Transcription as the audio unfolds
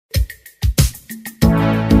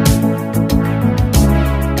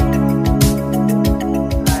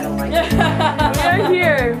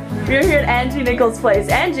Angie Nickels' place.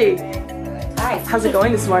 Angie! Hi. How's it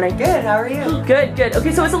going this morning? Good, how are you? Good, good.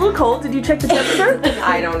 Okay, so it's a little cold. Did you check the temperature?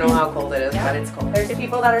 I don't know how cold it is, but it's cold. There's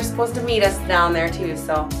people that are supposed to meet us down there too,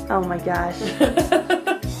 so. Oh my gosh.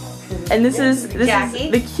 And this is Jackie.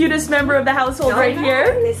 the cutest member of the household right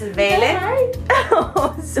here. This is Valen.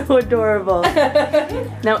 Oh, so adorable.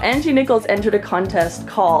 Now, Angie Nickels entered a contest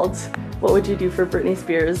called What Would You Do for Britney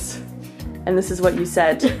Spears? And this is what you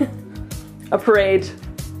said. A parade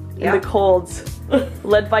in the cold,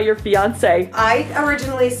 led by your fiance. I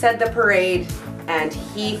originally said the parade, and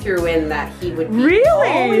he threw in that he would be. Really?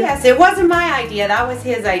 Oh yes, it wasn't my idea, that was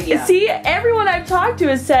his idea. See, everyone I've talked to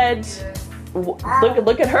has said,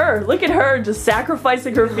 look at her just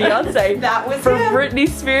sacrificing her fiance That was for him. Britney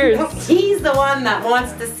Spears. He's the one that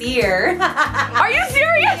wants to see her. Are you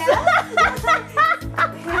serious?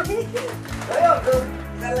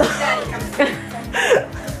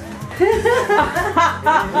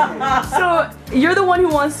 So, you're the one who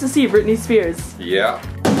wants to see Britney Spears. Yeah.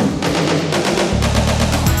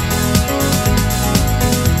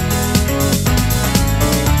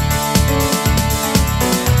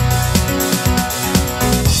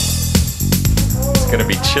 It's gonna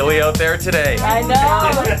be chilly out there today. I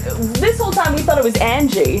know. This whole time we thought it was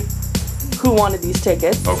Angie who wanted these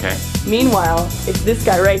tickets. Okay. Meanwhile, it's this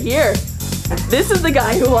guy right here. This is the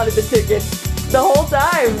guy who wanted the tickets the whole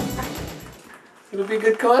time. It'll be a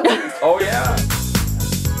good content. Oh yeah.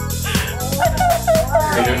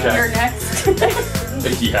 You're next.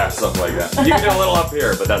 Yeah, something like that. You can do a little up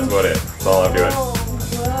here, but that's about it. That's all I'm doing.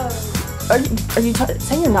 Are you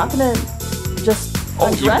saying you're not gonna just Oh,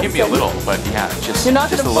 you undress? give me a little, but yeah, just You're not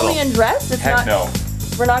just gonna a little. fully undress? It's Heck not. no.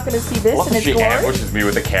 We're not gonna see this Well, in its she glory. ambushes me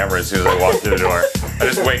with the camera as soon as I walk through the door. I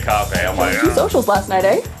just wake up, I'm like, 2 socials last night,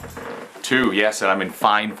 eh? 2, yes, and I'm in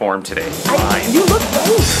fine form today. Fine. You look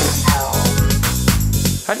great.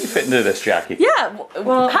 How do you fit into this, Jackie? Yeah.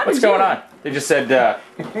 Well, how What's did you? going on? They just said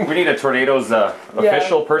we need a Tornado's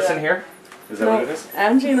official person here. Is that what it is?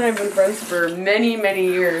 Angie and I have been friends for many, many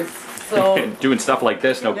years. So Doing stuff like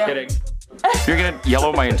this, no kidding. You're gonna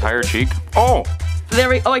yellow my entire cheek? Oh! There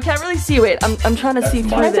we. Oh, I can't really see. Wait, I'm trying to see.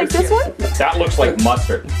 Can I take this one? That looks like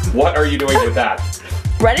mustard. What are you doing with that?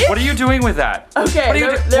 Ready? What are you doing with that? Okay. What are you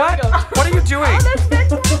there, doing? there What? we go. What are you doing? Oh, that's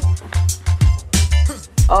fantastic.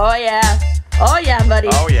 Oh yeah. Oh yeah, buddy.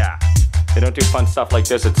 Oh yeah. They don't do fun stuff like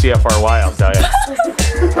this at CFRY, I'll tell you.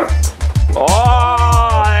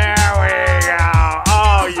 Oh, there we go.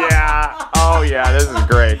 Oh yeah. Oh yeah, this is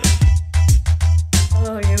great.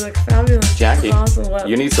 oh, you look fabulous. Jackie, This is awesome.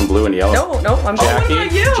 you need some blue and yellow. No, I'm Jackie,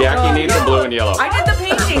 about you. Jackie needs some blue and yellow. I did the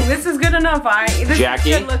painting. This is good enough. This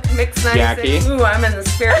Jackie? should look mixed nice. Jackie? And, ooh, I'm in the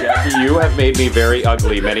spirit. Jackie, you have made me very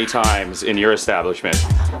ugly many times in your establishment.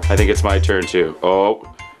 I think it's my turn too.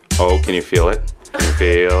 Oh, can you feel it? Can you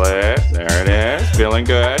feel it? There it is. Feeling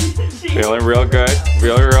good. Feeling real good.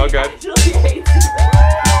 Real good. Julie hates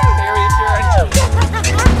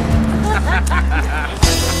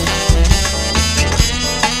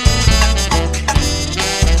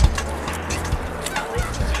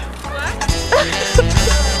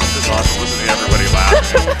This is awesome listening to everybody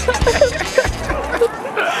laughing.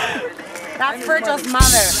 That's Virgil's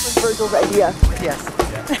mother. Virgil's idea. Yes.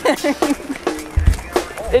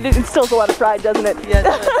 It instills a lot of pride, doesn't it? Yes.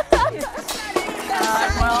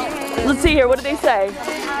 Let's see here. What do they say?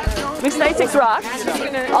 Mixed 96 rocks.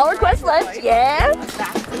 All requests lunch. Yeah.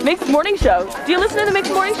 Mixed morning show. Do you listen to the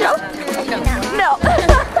Mixed morning show? No.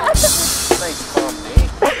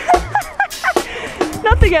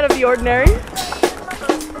 Nothing out of the ordinary.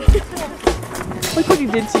 Look what he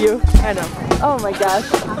did to you. I know. Oh my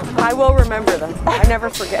gosh. I will remember them. I never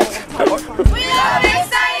forget. We love